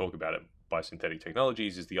you guys talk about at Biosynthetic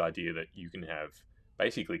Technologies is the idea that you can have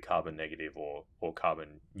basically carbon negative or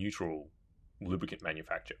carbon neutral lubricant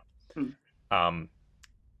manufacture. Hmm.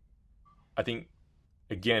 I think,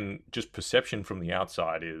 again, just perception from the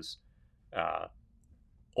outside is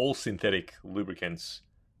all synthetic lubricants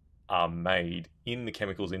are made in the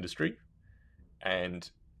chemicals industry, and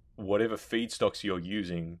whatever feedstocks you're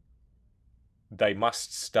using, they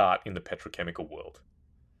must start in the petrochemical world.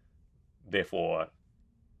 Therefore,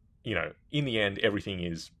 in the end, everything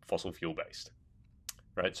is fossil fuel based,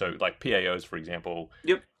 right? So like PAOs, for example,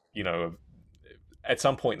 Yep. At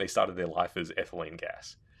some point they started their life as ethylene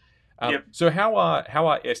gas. Yep. So how are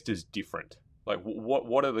esters different Like,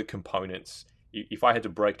 what are the components? If I had to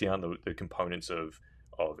break down the components of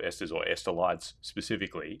esters or esterlides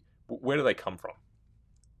specifically, where do they come from?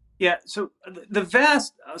 Yeah, so the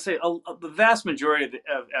vast, I'll say, the vast majority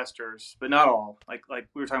of esters, but not all. Like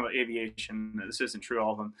we were talking about aviation. This isn't true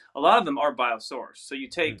all of them. A lot of them are biosourced. So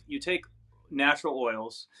Mm, you take natural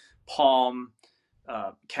oils, palm,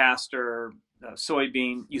 castor,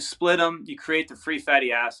 soybean. You split them. You create the free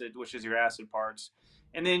fatty acid, which is your acid parts,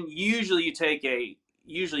 and then usually you take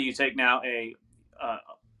now uh,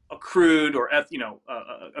 a crude or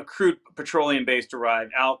a crude petroleum based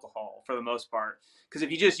derived alcohol for the most part, because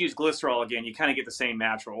if you just use glycerol again, you kind of get the same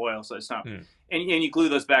natural oil, so it's not, mm, and you glue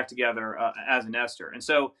those back together as an ester. And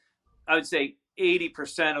so I would say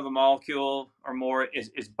 80% of the molecule or more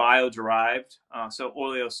is bio-derived, so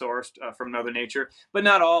oleo-sourced from Mother Nature, but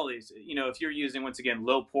not all these. If you're using, once again,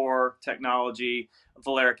 low-pore technology,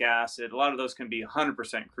 valeric acid, a lot of those can be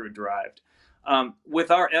 100% crude-derived.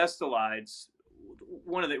 With our estolides,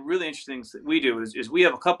 one of the really interesting things that we do is we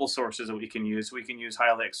have a couple sources that we can use. We can use high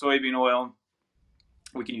oleic soybean oil,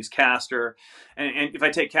 we can use castor, and if I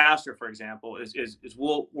take castor for example,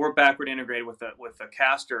 we're backward integrated with the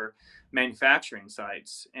castor manufacturing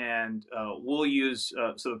sites, and we'll use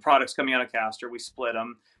so the products coming out of castor, we split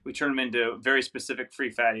them, we turn them into very specific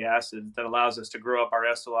free fatty acids that allows us to grow up our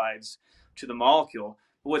estolides to the molecule.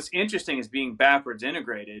 But what's interesting is being backwards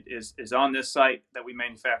integrated is on this site that we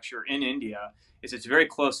manufacture in India, is it's very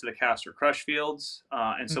close to the castor crush fields,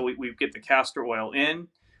 and so mm. we get the castor oil in.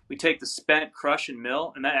 We take the spent crush and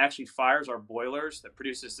mill, and that actually fires our boilers that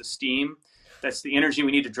produces the steam. That's the energy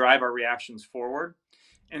we need to drive our reactions forward.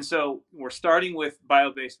 And so we're starting with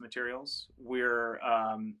bio-based materials. We're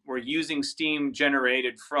using steam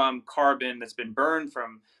generated from carbon that's been burned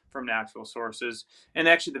from natural sources. And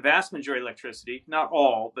actually, the vast majority of electricity, not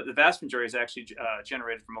all, but the vast majority is actually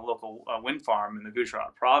generated from a local wind farm in the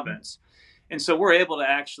Gujarat province. And so we're able to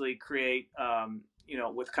actually create,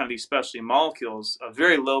 with kind of these specialty molecules, a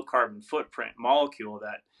very low carbon footprint molecule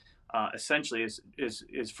that essentially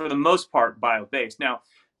is for the most part bio based. Now,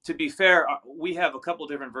 to be fair, we have a couple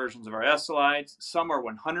different versions of our estolides. Some are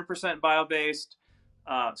 100% bio based.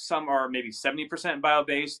 Some are maybe 70% bio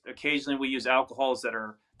based. Occasionally, we use alcohols that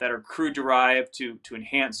are crude derived to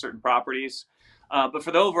enhance certain properties. But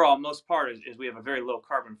for the overall most part is we have a very low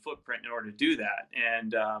carbon footprint in order to do that,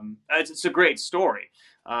 and it's a great story.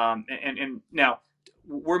 And now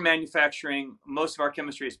we're manufacturing, most of our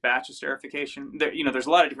chemistry is batch esterification. There's a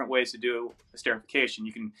lot of different ways to do esterification.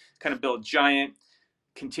 You can kind of build giant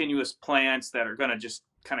continuous plants that are going to just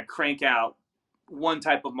kind of crank out one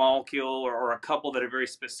type of molecule, or a couple that are very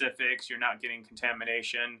specific, so you're not getting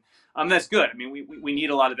contamination. That's good. I mean, we need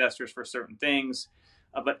a lot of esters for certain things,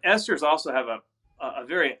 but esters also have a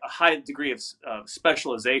very high degree of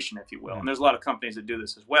specialization, if you will. And Mm. there's a lot of companies that do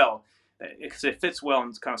this as well, because it fits well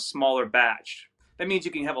in kind of smaller batch. That means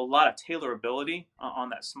you can have a lot of tailorability on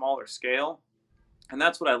that smaller scale. And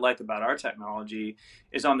that's what I like about our technology,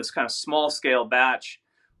 is on this kind of small scale batch,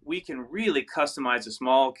 we can really customize this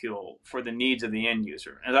molecule for the needs of the end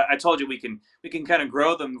user. And I told you we can kind of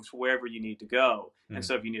grow them to wherever you need to go. And Mm.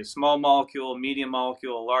 so if you need a small molecule, medium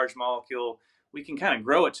molecule, a large molecule, we can kind of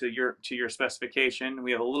grow it to your specification.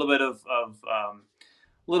 We have a little bit of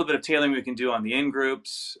tailoring we can do on the in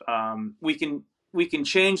groups. We can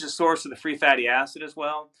change the source of the free fatty acid as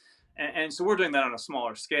well. And so we're doing that on a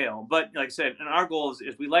smaller scale. But like I said, and our goal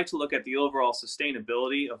is we like to look at the overall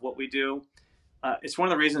sustainability of what we do. It's one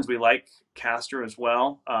of the reasons we like castor as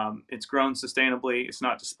well. It's grown sustainably. It's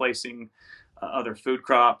not displacing other food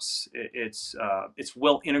crops. It's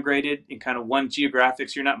well integrated in kind of one geographic,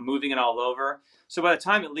 so you're not moving it all over. So by the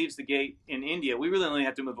time it leaves the gate in India, we really only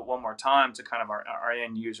have to move it one more time to kind of our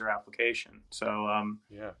end user application. So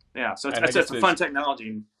Yeah. yeah, so And I guess it's a there's fun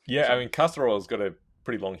technology. yeah, I So mean, castor oil's got a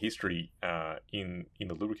pretty long history in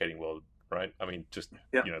the lubricating world, right? I mean, just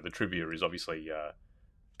yeah, the trivia is obviously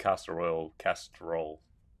castor oil, castrol.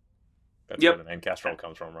 That's where yep, the name castrol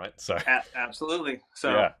comes from, right? So absolutely.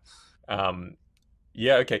 So yeah, um,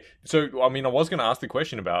 yeah, okay. So I mean, I was going to ask the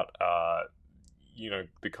question about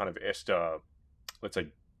the kind of ester, let's say,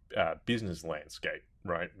 business landscape,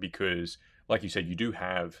 right? Because like you said, you do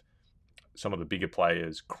have some of the bigger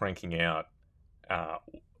players cranking out uh,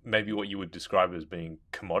 maybe what you would describe as being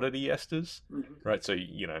commodity esters, mhm. right? So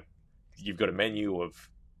you've got a menu of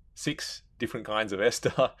 6 different kinds of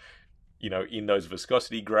ester, in those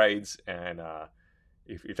viscosity grades, and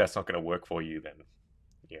if that's not going to work for you, then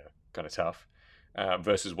kind of tough.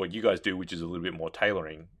 Versus what you guys do, which is a little bit more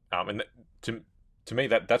tailoring, and to me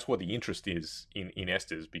that's what the interest is in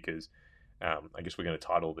esters, because I guess we're going to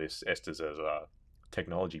title this Esters as a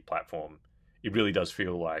technology platform. it really does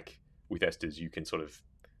feel like with esters you can sort of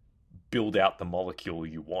build out the molecule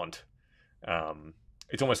you want.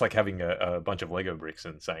 It's almost like having a bunch of Lego bricks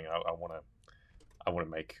and saying, I want to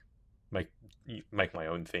make make my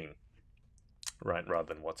own thing, right?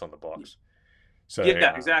 Rather than what's on the box. So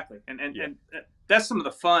Yeah, exactly. yeah, And that's some of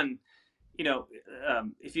the fun.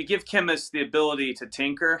 If you give chemists the ability to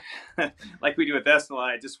tinker, like we do with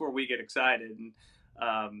Estelite, just where we get excited, and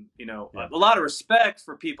yeah, a lot of respect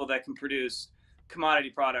for people that can produce commodity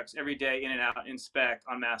products every day in and out in spec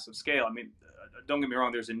on massive scale. I mean, don't get me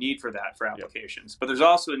wrong, there's a need for that for yeah. applications, but there's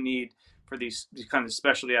also a need for these kind of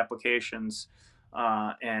specialty applications.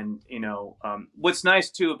 What's nice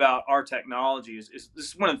too about our technology is this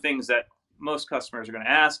is one of the things that most customers are going to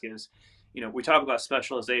ask is, we talk about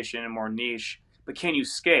specialization and more niche, but can you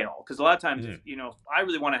scale? Because a lot of times, Mm-hmm. if I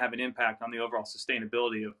really want to have an impact on the overall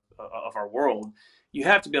sustainability of our world, you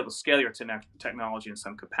have to be able to scale your technology in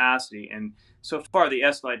some capacity. And so far, the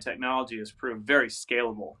SLI technology has proved very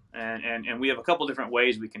scalable, and we have a couple different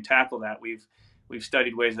ways we can tackle that. We've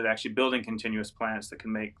studied ways of actually building continuous plants that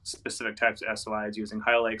can make specific types of SLIs using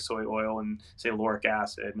high oleic soy oil and, say, lauric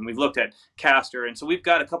acid. And we've looked at castor. And so we've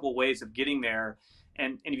got a couple of ways of getting there.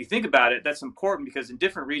 And if you think about it, that's important because in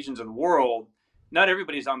different regions of the world, not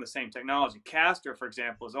everybody's on the same technology. Castor, for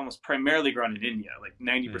example, is almost primarily grown in India. Like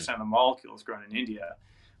 90% of the molecule is grown in India.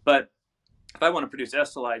 But if I want to produce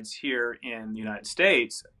SLIs here in the United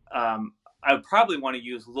States, I would probably want to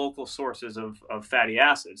use local sources of fatty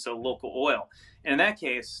acids, so local oil. And in that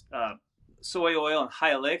case, soy oil and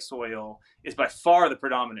high oleic soy oil is by far the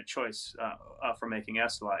predominant choice for making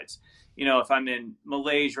SLIs. If I'm in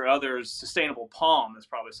Malaysia or others, sustainable palm is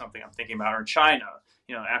probably something I'm thinking about, or in China,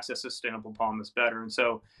 access to sustainable palm is better. And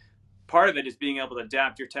so part of it is being able to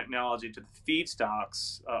adapt your technology to the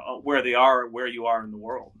feedstocks where they are, where you are in the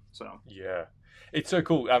world. So Yeah, it's so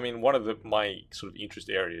cool. I mean, one of my sort of interest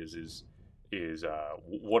areas is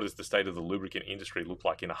what does the state of the lubricant industry look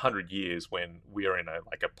like in 100 years when we are in a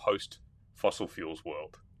post fossil fuels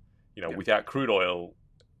world? yeah. Without crude oil,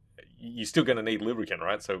 you're still going to need lubricant,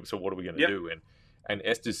 right? So what are we going to Yep. do? And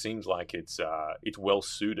esters seems like it's well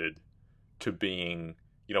suited to being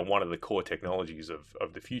one of the core technologies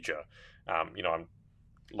of the future. I'm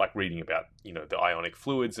like reading about the ionic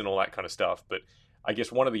fluids and all that kind of stuff, but I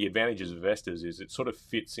guess one of the advantages of esters is it sort of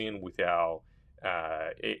fits in with our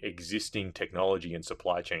existing technology and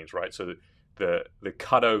supply chains, right? So the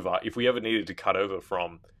cutover, if we ever needed to cut over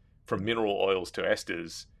from mineral oils to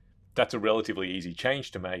esters, that's a relatively easy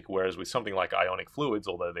change to make. Whereas with something like ionic fluids,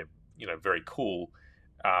 although they're very cool,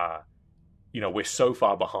 we're so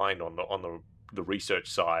far behind on the research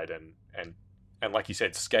side and like you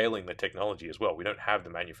said, scaling the technology as well. We don't have the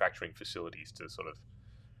manufacturing facilities to sort of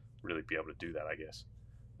really be able to do that, I guess.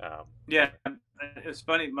 Yeah, it's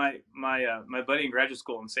funny. My buddy in graduate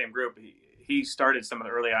school in the same group, he started some of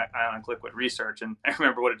the early ionic liquid research, and I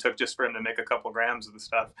remember what it took just for him to make a couple grams of the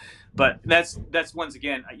stuff. But that's once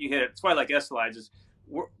again, you hit it. It's why I like SLIs is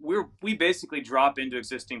we basically drop into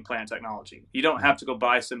existing plant technology. You don't have to go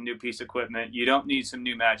buy some new piece of equipment. You don't need some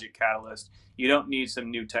new magic catalyst. You don't need some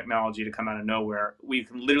new technology to come out of nowhere. We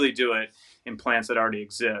can literally do it in plants that already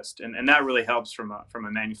exist, and that really helps from a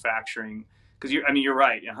manufacturing. Because you're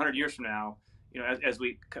right. 100 years from now, as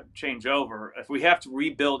we change over, if we have to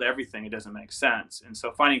rebuild everything, it doesn't make sense. And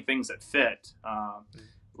so finding things that fit,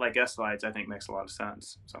 like S-Lides, I think makes a lot of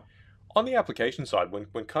sense. So On the application side,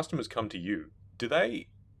 when customers come to you, do they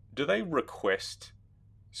request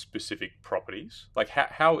specific properties? Like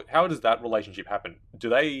how does that relationship happen?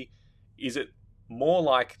 Is it more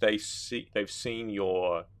like they've seen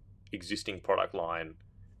your existing product line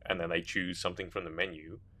and then they choose something from the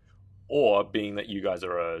menu, or being that you guys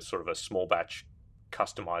are a sort of a small batch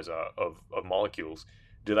customizer of molecules,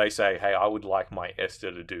 do they say, hey, I would like my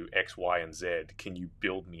ester to do X, Y, and Z. Can you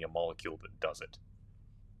build me a molecule that does it?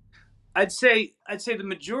 I'd say the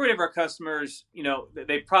majority of our customers,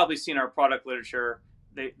 they've probably seen our product literature.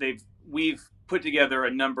 We've put together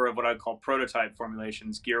a number of what I call prototype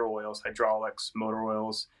formulations: gear oils, hydraulics, motor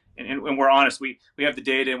oils, and we're honest. We have the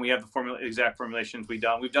data and we have the exact formulations we've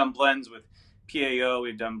done. We've done blends with PAO.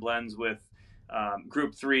 We've done blends with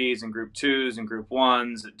group 3s and group 2s and group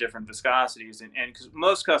 1s at different viscosities. And because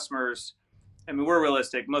most customers, we're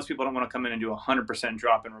realistic. Most people don't want to come in and do 100%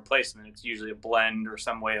 drop-in replacement. It's usually a blend or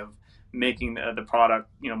some way of making the product,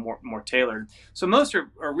 more tailored. So most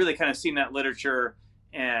are really kind of seeing that literature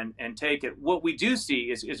and take it. What we do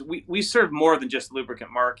see is we serve more than just the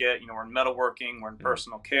lubricant market. We're in metalworking, we're in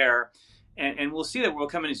personal care, and we'll see that we'll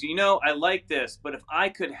come in and say, I like this, but if I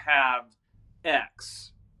could have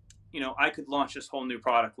X, I could launch this whole new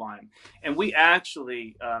product line. And we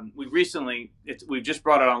actually, we've just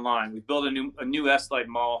brought it online. We built a new S-Lite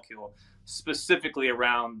molecule specifically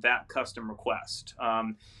around that custom request.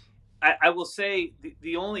 I will say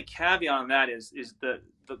the only caveat on that is the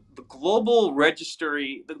global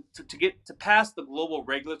registry to pass the global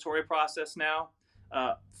regulatory process now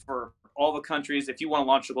for all the countries. If you want to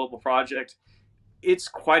launch a global project, it's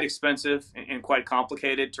quite expensive and quite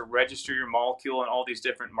complicated to register your molecule in all these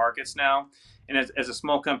different markets now. And as a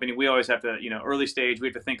small company, we always have to, early stage, we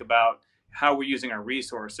have to think about how we're using our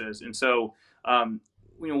resources. And so,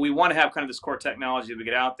 we want to have kind of this core technology that we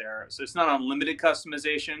get out there. So it's not unlimited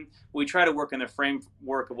customization. We try to work in the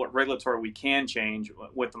framework of what regulatory we can change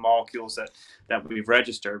with the molecules that we've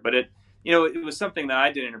registered. But it was something that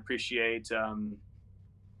I didn't appreciate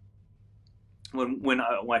when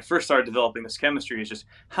I first started developing this chemistry, is just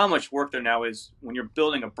how much work there now is when you're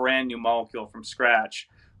building a brand new molecule from scratch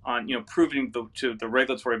on, proving to the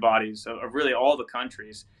regulatory bodies of really all the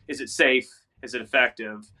countries, is it safe? Is it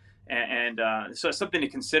effective? And so it's something to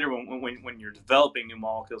consider when you're developing new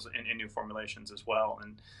molecules and new formulations as well.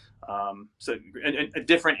 And so a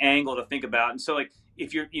different angle to think about. And so like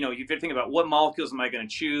if you're thinking about what molecules am I going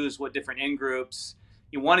to choose, what different in groups,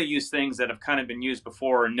 you want to use things that have kind of been used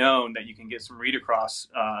before or known that you can get some read across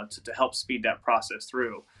to help speed that process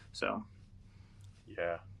through. So,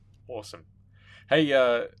 yeah, awesome. Hey,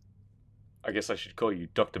 I guess I should call you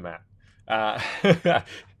Dr. Matt.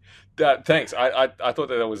 Thanks. I thought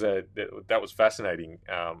that was fascinating,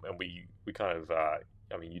 and we kind of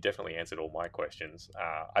you definitely answered all my questions.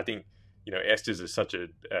 I think Esters is such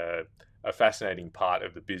a fascinating part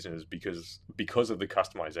of the business because of the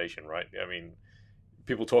customization, right? I mean,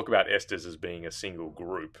 people talk about Esters as being a single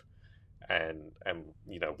group, and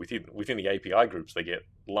within the API groups they get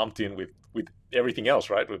lumped in with everything else,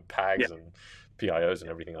 right? With PAGs and PIOs and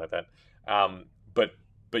everything like that.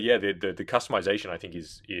 But yeah, the customization I think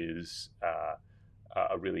is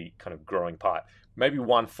a really kind of growing part. Maybe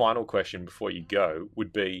one final question before you go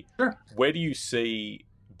would be, sure, where do you see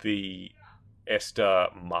the ester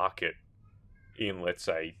market in, let's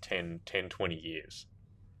say, 20 years?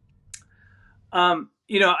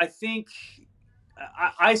 I think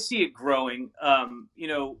I see it growing.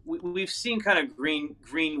 We've seen kind of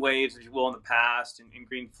green waves, if you will, in the past, and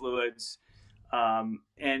green fluids,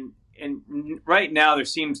 and right now there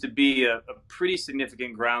seems to be a pretty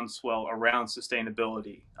significant groundswell around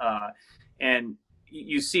sustainability, and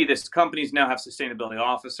you see this. Companies now have sustainability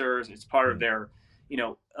officers. It's part of their,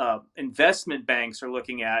 investment banks are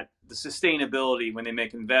looking at the sustainability when they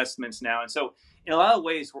make investments now, and so in a lot of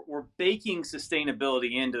ways we're baking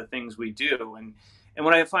sustainability into the things we do. And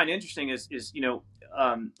what I find interesting is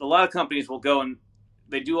a lot of companies will go and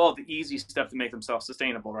they do all the easy stuff to make themselves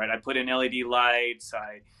sustainable, right? I put in LED lights,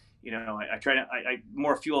 I try to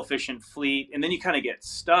more fuel efficient fleet, and then you kind of get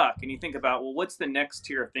stuck and you think about, well, what's the next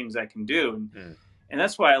tier of things I can do? And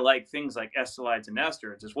that's why I like things like Estelides and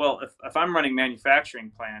Esters as well. If I'm running manufacturing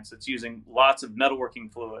plants that's using lots of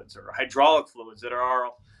metalworking fluids or hydraulic fluids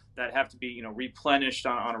that have to be replenished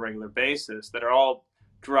on a regular basis, that are all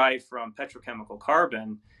derived from petrochemical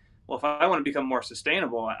carbon. Well, if I want to become more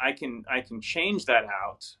sustainable, I can change that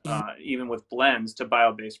out even with blends to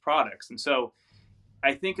bio-based products. And so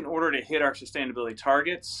I think in order to hit our sustainability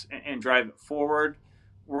targets and drive it forward,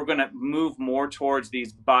 we're going to move more towards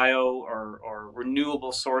these bio or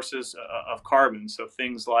renewable sources of carbon. So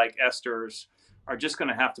things like esters are just going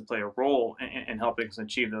to have to play a role in helping us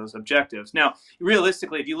achieve those objectives. Now,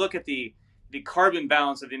 realistically, if you look at the carbon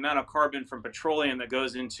balance of the amount of carbon from petroleum that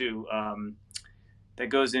goes into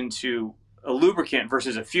a lubricant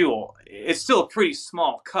versus a fuel, it's still a pretty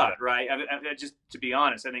small cut, right? Just to be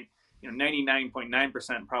honest, I think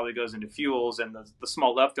 99.9% probably goes into fuels, and the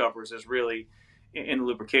small leftovers is really in the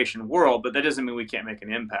lubrication world. But that doesn't mean we can't make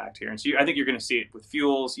an impact here. And so I think you're going to see it with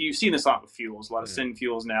fuels. You've seen this a lot with fuels. A lot of syn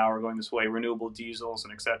fuels now are going this way, renewable diesels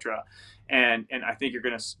and et cetera. And I think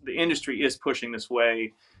the industry is pushing this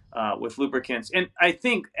way with lubricants. And I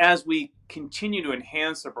think as we continue to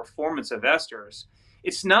enhance the performance of esters,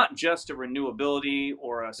 it's not just a renewability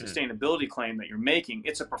or a sustainability claim that you're making.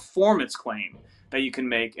 It's a performance claim that you can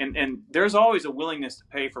make. And there's always a willingness to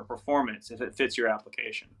pay for performance if it fits your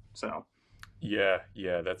application. So. Yeah,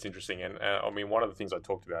 that's interesting. And I mean, one of the things we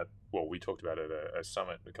talked about at a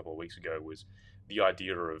summit a couple of weeks ago was the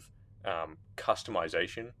idea of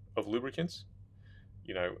customization of lubricants,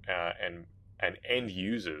 and end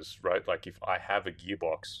users, right? Like if I have a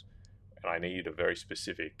gearbox and I need a very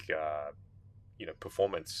specific,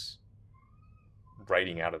 performance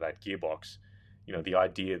rating out of that gearbox, the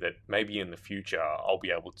idea that maybe in the future I'll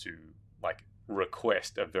be able to like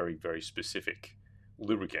request a very, very specific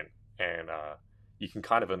lubricant, and you can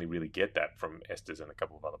kind of only really get that from Esters and a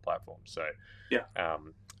couple of other platforms. So, Yeah.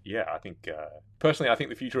 yeah, I think personally, I think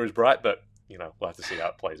the future is bright, but we'll have to see how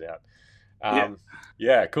it plays out. Yeah.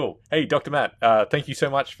 Yeah, cool. Hey, Dr. Matt, thank you so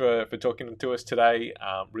much for talking to us today.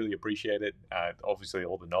 Really appreciate it. Obviously,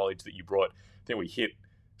 all the knowledge that you brought. I think we hit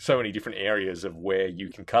so many different areas of where you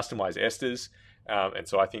can customize esters. And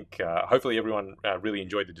so I think hopefully everyone really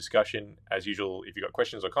enjoyed the discussion. As usual, if you've got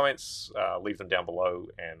questions or comments, leave them down below,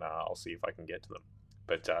 and I'll see if I can get to them.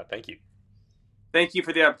 But thank you. Thank you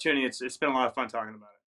for the opportunity. It's been a lot of fun talking about it.